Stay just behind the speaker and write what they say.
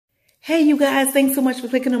Hey you guys, thanks so much for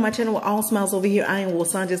clicking on my channel with All Smiles Over Here. I am Will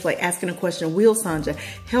Sanja. It's like asking a question. Will Sanja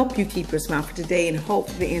help you keep your smile for today? And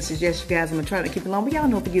hopefully the answer is yes, you guys. I'm going to try to keep it long, but y'all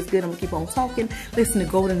know if it gets good, I'm going to keep on talking. Listen, the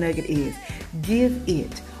golden nugget is give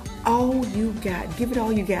it all you got. Give it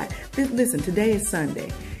all you got. Listen, today is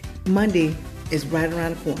Sunday. Monday is right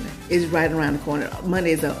around the corner. It's right around the corner.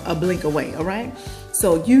 Monday is a blink away, all right?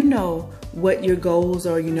 So you know what your goals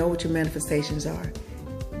are. You know what your manifestations are.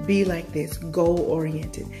 Be like this,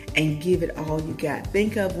 goal-oriented, and give it all you got.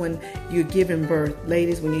 Think of when you're giving birth,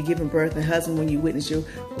 ladies, when you're giving birth, and husband, when you witness your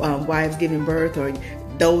wives giving birth, or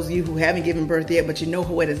those of you who haven't given birth yet, but you know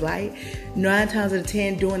what it's like. 9 times out of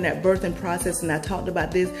 10, during that birthing process, and I talked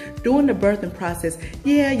about this, during the birthing process,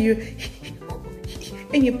 yeah, you're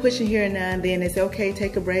pushing here and now and then. They say, okay,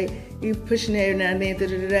 take a break. You're pushing there now and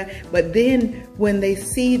then, But then when they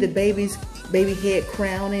see the baby head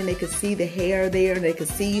crowning, they can see the hair there, and they can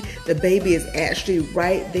see the baby is actually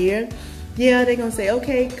right there. Yeah, they're gonna say,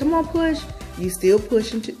 okay, come on, push. You still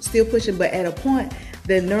pushing, but at a point,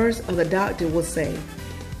 the nurse or the doctor will say,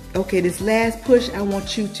 okay, this last push, I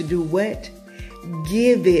want you to do what?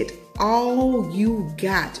 Give it all you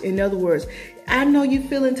got. In other words, I know you're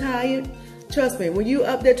feeling tired. Trust me, when you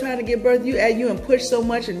up there trying to give birth, you and push so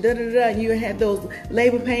much and and you had those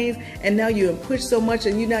labor pains, and now you and push so much,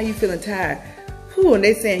 and now you feeling tired. Whew, and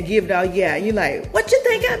they saying give it all you got. You're like, what you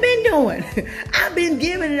think I've been doing? I've been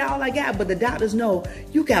giving it all I got. But the doctors know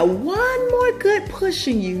you got one more good push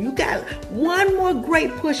in you. You got one more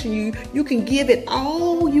great push in you. You can give it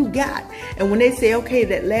all you got. And when they say, okay,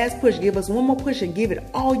 that last push, give us one more push and give it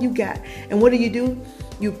all you got. And what do?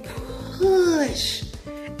 You push.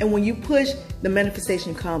 And when you push, the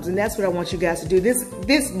manifestation comes. And that's what I want you guys to do.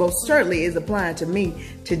 This most certainly is applying to me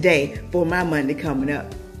today for my Monday coming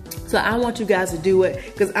up. So I want you guys to do it,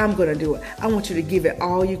 because I'm going to do it. I want you to give it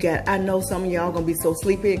all you got. I know some of y'all going to be so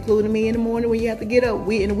sleepy, including me in the morning when you have to get up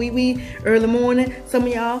early morning. Some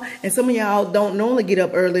of y'all don't normally get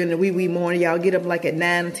up early in the wee morning. Y'all get up like at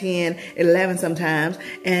 9, 10, 11 sometimes,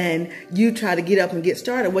 and you try to get up and get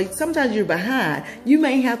started. Well, sometimes you're behind. You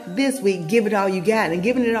may have to this week give it all you got, and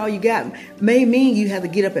giving it all you got may mean you have to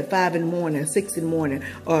get up at 5 in the morning, 6 in the morning,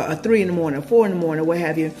 or 3 in the morning, 4 in the morning, what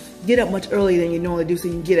have you. Get up much earlier than you normally do so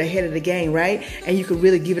you can get ahead of the game, right? And you can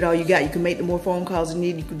really give it all you got. You can make the more phone calls you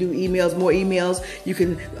need. You can do more emails. You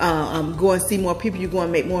can go and see more people. You go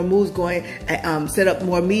and make more moves. Go and set up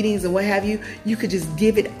more meetings and what have you. You could just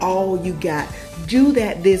give it all you got. Do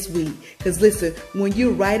that this week, because listen, when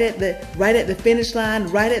you're right at the finish line,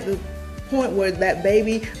 right at the point where that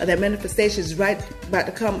baby or that manifestation is about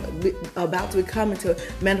to come into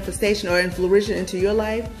manifestation or in flourishing into your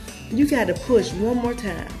life, you got to push one more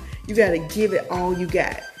time. You got to give it all you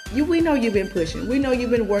got. We know you've been pushing. We know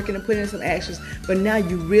you've been working and putting in some actions, but now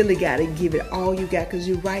you really got to give it all you got, because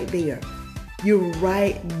you're right there. You're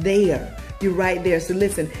right there. You're right there. So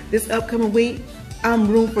listen, this upcoming week, I'm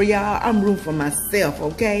rooting for y'all. I'm rooting for myself,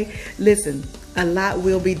 okay? Listen, a lot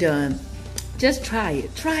will be done. Just try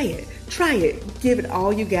it. Try it. Try it. Give it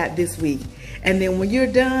all you got this week. And then when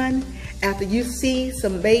you're done, after you see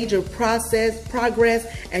some major progress,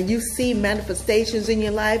 and you see manifestations in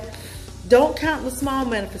your life, don't count the small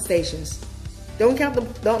manifestations. Don't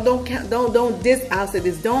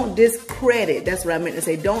discredit. That's what I meant to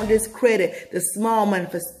say. Don't discredit the small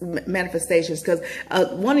manifestations, because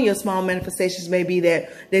one of your small manifestations may be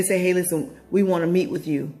that they say, hey, listen, we want to meet with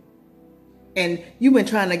you. And you've been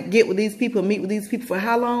trying to get with these people, meet with these people for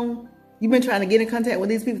how long? You've been trying to get in contact with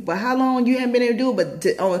these people for how long? You haven't been able to do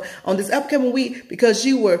it, but on this upcoming week, because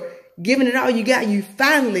you were giving it all you got, you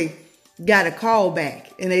finally got a call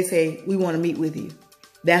back, and they say, we want to meet with you.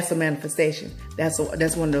 That's a manifestation. That's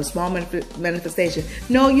one of those small manifestations.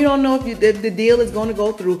 No, you don't know if the deal is going to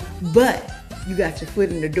go through, but you got your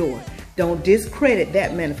foot in the door. Don't discredit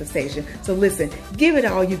that manifestation. So listen, give it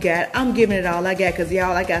all you got. I'm giving it all I got, because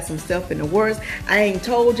y'all, I got some stuff in the works. I ain't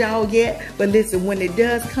told y'all yet, but listen, when it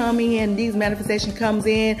does come in, these manifestation comes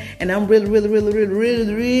in, and I'm really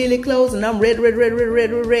close, and I'm ready for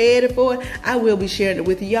it, I will be sharing it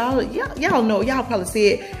with you. Y'all know, y'all probably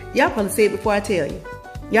see it before I tell you.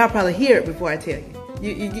 Y'all probably hear it before I tell you.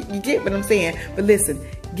 You get what I'm saying? But listen,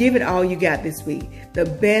 give it all you got this week. The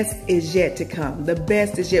best is yet to come. The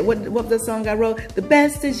best is yet. What the song I wrote? The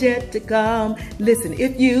best is yet to come. Listen,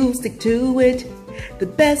 if you stick to it, the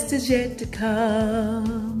best is yet to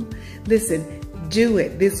come. Listen, do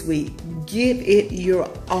it this week. Give it your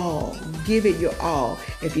all. Give it your all.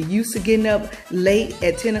 If you're used to getting up late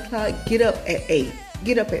at 10 o'clock, get up at 8.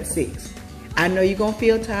 Get up at 6. I know you're going to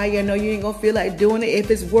feel tired. I know you ain't going to feel like doing it if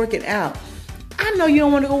it's working out. I know you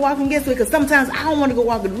don't want to go walking, guess what? Because sometimes I don't want to go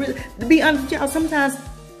walking. Really, to be honest with y'all, sometimes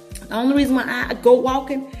The only reason why I go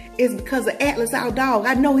walking is because of Atlas, our dog.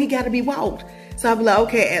 I know he got to be walked. So I'll be like,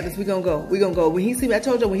 okay, Atlas, we're going to go. We're going to go. When he see me, I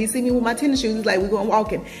told you, when he see me with my tennis shoes, he's like, we're going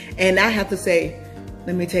walking. And I have to say,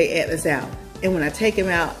 let me take Atlas out. And when I take him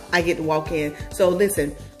out, I get to walk in. So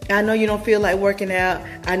listen, I know you don't feel like working out.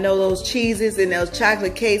 I know those cheeses and those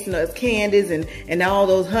chocolate cakes and those candies and all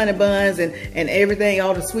those honey buns and everything,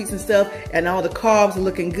 all the sweets and stuff and all the carbs are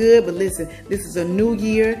looking good. But listen, this is a new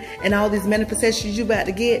year and all these manifestations you about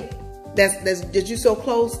to get, that you so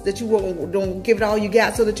close that you don't give it all you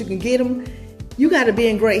got so that you can get them. You got to be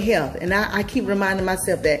in great health. And I keep reminding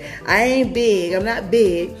myself that I ain't big. I'm not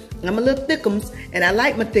big. I'm a little thickums, and I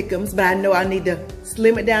like my thickums, but I know I need to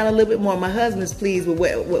slim it down a little bit more. My husband's pleased with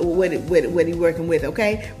what he's working with,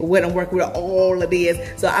 okay? With what I'm working with, all of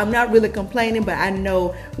this. So I'm not really complaining, but I know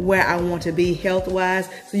where I want to be health-wise.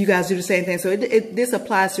 So you guys do the same thing. So this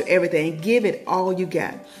applies to everything. Give it all you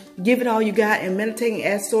got. Give it all you got, and meditating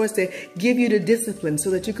as source to give you the discipline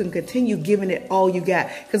so that you can continue giving it all you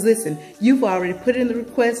got. Because listen, you've already put in the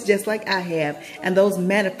request just like I have, and those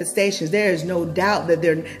manifestations, there is no doubt that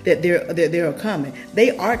they're coming.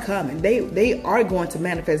 They are coming. They are going to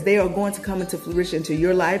manifest. They are going to come into fruition into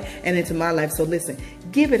your life and into my life. So listen,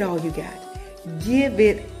 give it all you got. Give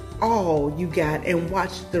it all you got and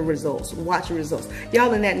watch the results. Watch the results.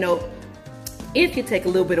 Y'all, on that note, if you take a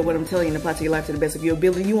little bit of what I'm telling you and apply to your life to the best of your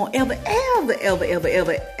ability, you won't ever have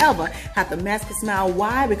to mask a smile.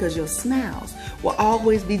 Why? Because your smiles will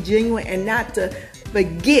always be genuine. And not to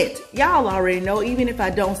forget, y'all already know, even if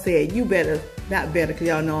I don't say it, you better, not better, because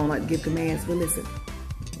y'all know I don't like to give commands, but listen,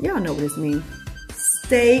 y'all know what this means.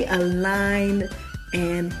 Stay aligned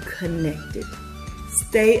and connected.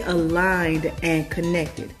 Stay aligned and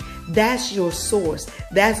connected. That's your source.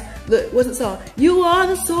 Look, what's the song? You are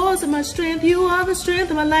the source of my strength. You are the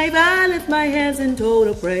strength of my life. I lift my hands in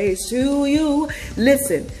total praise to you.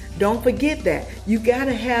 Listen, don't forget that. You got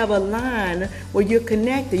to have a line where you're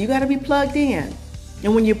connected. You got to be plugged in.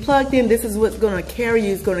 And when you're plugged in, this is what's going to carry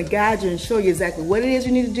you. It's going to guide you and show you exactly what it is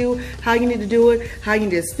you need to do, how you need to do it, how you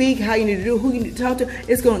need to speak, how you need to do it, who you need to talk to.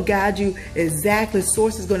 It's going to guide you exactly.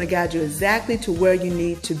 Source is going to guide you exactly to where you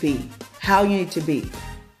need to be, how you need to be.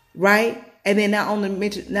 Right? And then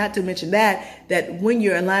not to mention that when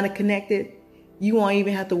you're aligned and connected, you won't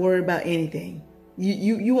even have to worry about anything.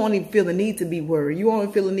 You won't even feel the need to be worried. You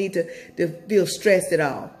won't feel the need to feel stressed at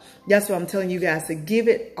all. That's what I'm telling you guys, to give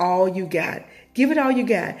it all you got. Give it all you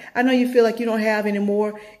got. I know you feel like you don't have any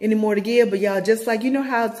more to give, but y'all, just like, you know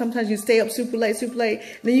how sometimes you stay up super late,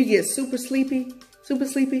 then you get super sleepy,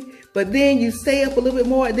 but then you stay up a little bit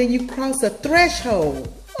more and then you cross a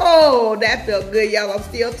threshold. Oh, that felt good, y'all. I'm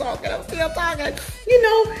still talking. You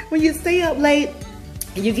know, when you stay up late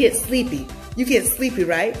and you get sleepy,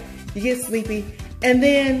 right? You get sleepy, and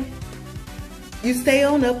then you stay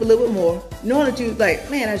on up a little bit more, knowing that you like,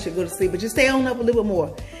 man, I should go to sleep, but you stay on up a little bit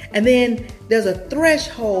more. And then there's a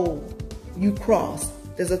threshold you cross.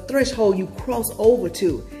 There's a threshold you cross over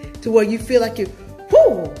to where you feel like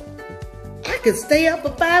I could stay up for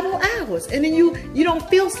 5 more hours, and then you don't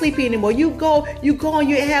feel sleepy anymore. You go and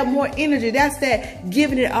you have more energy. That's that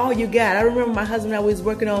giving it all you got. I remember my husband and I was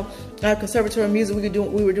working on conservatory music.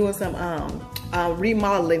 We were doing some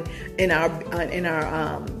remodeling in our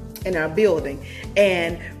building,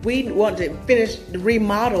 and we wanted to finish the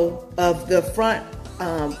remodel of the front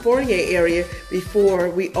foyer area before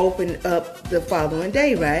we opened up the following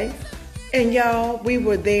day, right? And y'all, we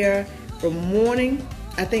were there from morning.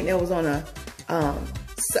 I think that was on a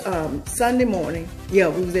Sunday morning. Yeah,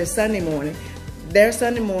 we was there Sunday morning.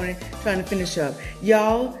 Sunday morning, trying to finish up.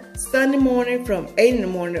 Y'all, Sunday morning from 8 in the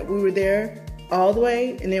morning, we were there all the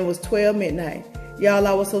way, and then it was 12 midnight. Y'all,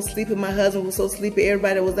 I was so sleepy. My husband was so sleepy.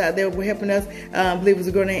 Everybody was out there helping us. I believe it was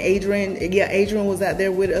a girl named Adrian. Yeah, Adrian was out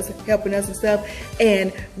there with us, helping us and stuff.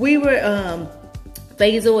 And we were,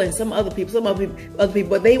 Faisal and some other people, but the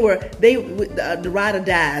ride or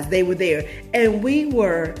dies, they were there. And we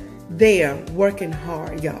were there working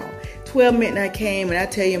hard, y'all. 12 midnight came, and I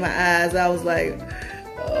tell you, my eyes, I was like,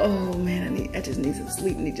 oh man, I just need some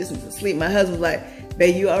sleep. My husband was like,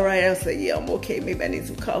 babe, you all right? I was like, yeah, I'm okay. Maybe I need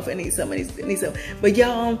some coffee. I need some. But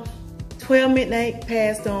y'all, 12 midnight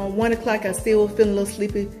passed on. 1 o'clock, I still was feeling a little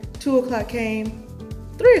sleepy. 2 o'clock came.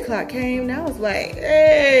 3 o'clock came, and I was like,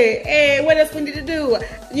 hey, what else we need to do?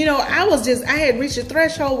 You know, I had reached a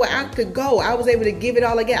threshold where I could go. I was able to give it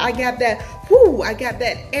all again. I got that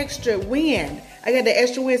extra wind.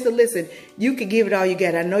 So listen, you can give it all you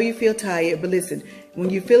got. I know you feel tired, but listen,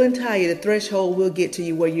 when you're feeling tired, the threshold will get to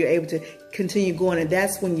you where you're able to continue going, and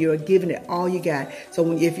that's when you're giving it all you got.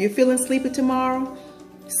 So if you're feeling sleepy tomorrow,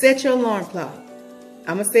 set your alarm clock.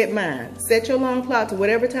 I'm going to set mine. Set your alarm clock to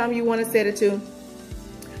whatever time you want to set it to.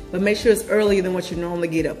 But make sure it's earlier than what you normally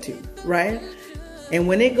get up to, right? And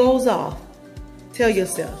when it goes off, tell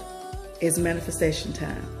yourself, it's manifestation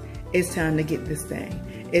time. It's time to get this thing.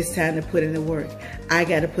 It's time to put in the work. I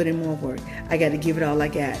got to put in more work. I got to give it all I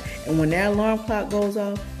got. And when that alarm clock goes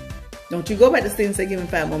off, don't you go back to sleep and say, give me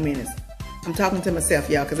 5 more minutes. I'm talking to myself,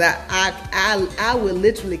 y'all, because I will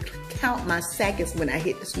literally count my seconds when I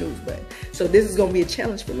hit the snooze button. So this is going to be a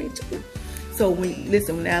challenge for me too. So when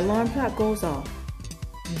that alarm clock goes off,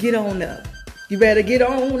 get on up. You better get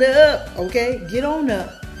on up, okay? Get on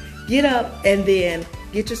up. Get up and then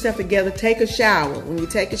get yourself together. Take a shower. When you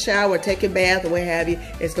take a shower, take a bath or what have you,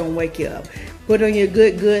 it's going to wake you up. Put on your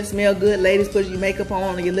good, smell good. Ladies, put your makeup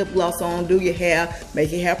on, your lip gloss on, do your hair.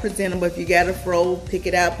 Make your hair presentable. If you got a fro, pick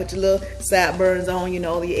it out. Put your little sideburns on, you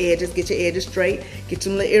know, the edges. Get your edges straight. Get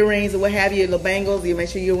your little earrings or what have you, your little bangles. You make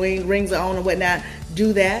sure your rings are on and whatnot.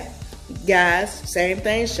 Do that. Guys, same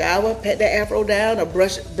thing. Shower, pat that afro down or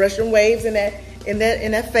brush them waves in that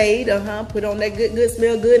fade. Put on that good,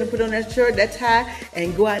 smell good, and put on that shirt, that tie,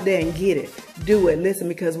 and go out there and get it. Do it. Listen,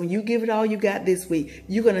 because when you give it all you got this week,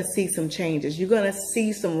 you're going to see some changes. You're going to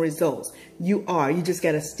see some results. You just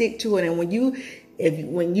got to stick to it. And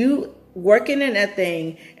when you working in that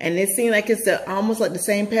thing and it seems like it's almost like the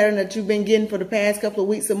same pattern that you've been getting for the past couple of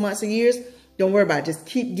weeks or months or years, don't worry about it. Just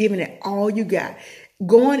keep giving it all you got.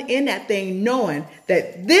 Going in that thing knowing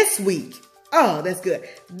that this week, oh, that's good.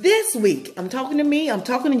 This week, I'm talking to me, I'm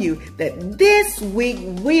talking to you, that this week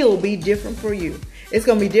will be different for you. It's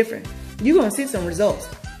going to be different. You're going to see some results.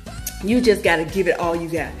 You just got to give it all you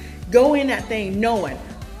got. Go in that thing knowing,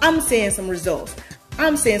 I'm seeing some results.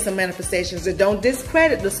 I'm seeing some manifestations. And don't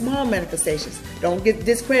discredit the small manifestations. Don't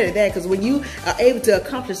discredit that, because when you are able to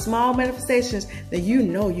accomplish small manifestations, then you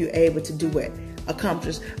know you're able to do it.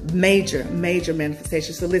 Accomplish major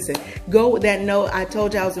manifestations. So listen, go with that note. I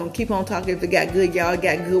told you I was gonna keep on talking. If it got good, y'all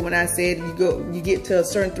got good when I said you get to a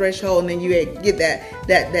certain threshold and then you get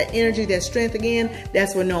that energy, that strength again.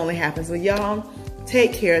 That's what normally happens. So y'all,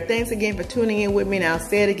 take care. Thanks again for tuning in with me. And I'll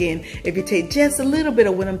say it again. If you take just a little bit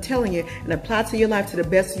of what I'm telling you and apply to your life to the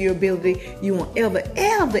best of your ability, you won't ever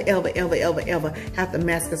have to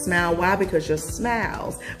mask a smile. Why? Because your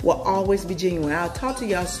smiles will always be genuine. I'll talk to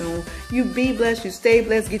y'all soon. You be blessed. You stay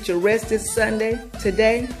blessed. Get your rest this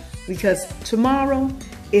today, because tomorrow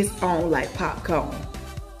is on like popcorn.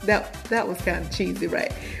 That was kind of cheesy,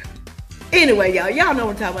 right? Anyway, y'all know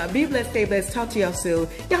what I'm talking about. Be blessed, stay blessed. Talk to y'all soon.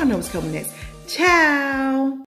 Y'all know what's coming next. Ciao.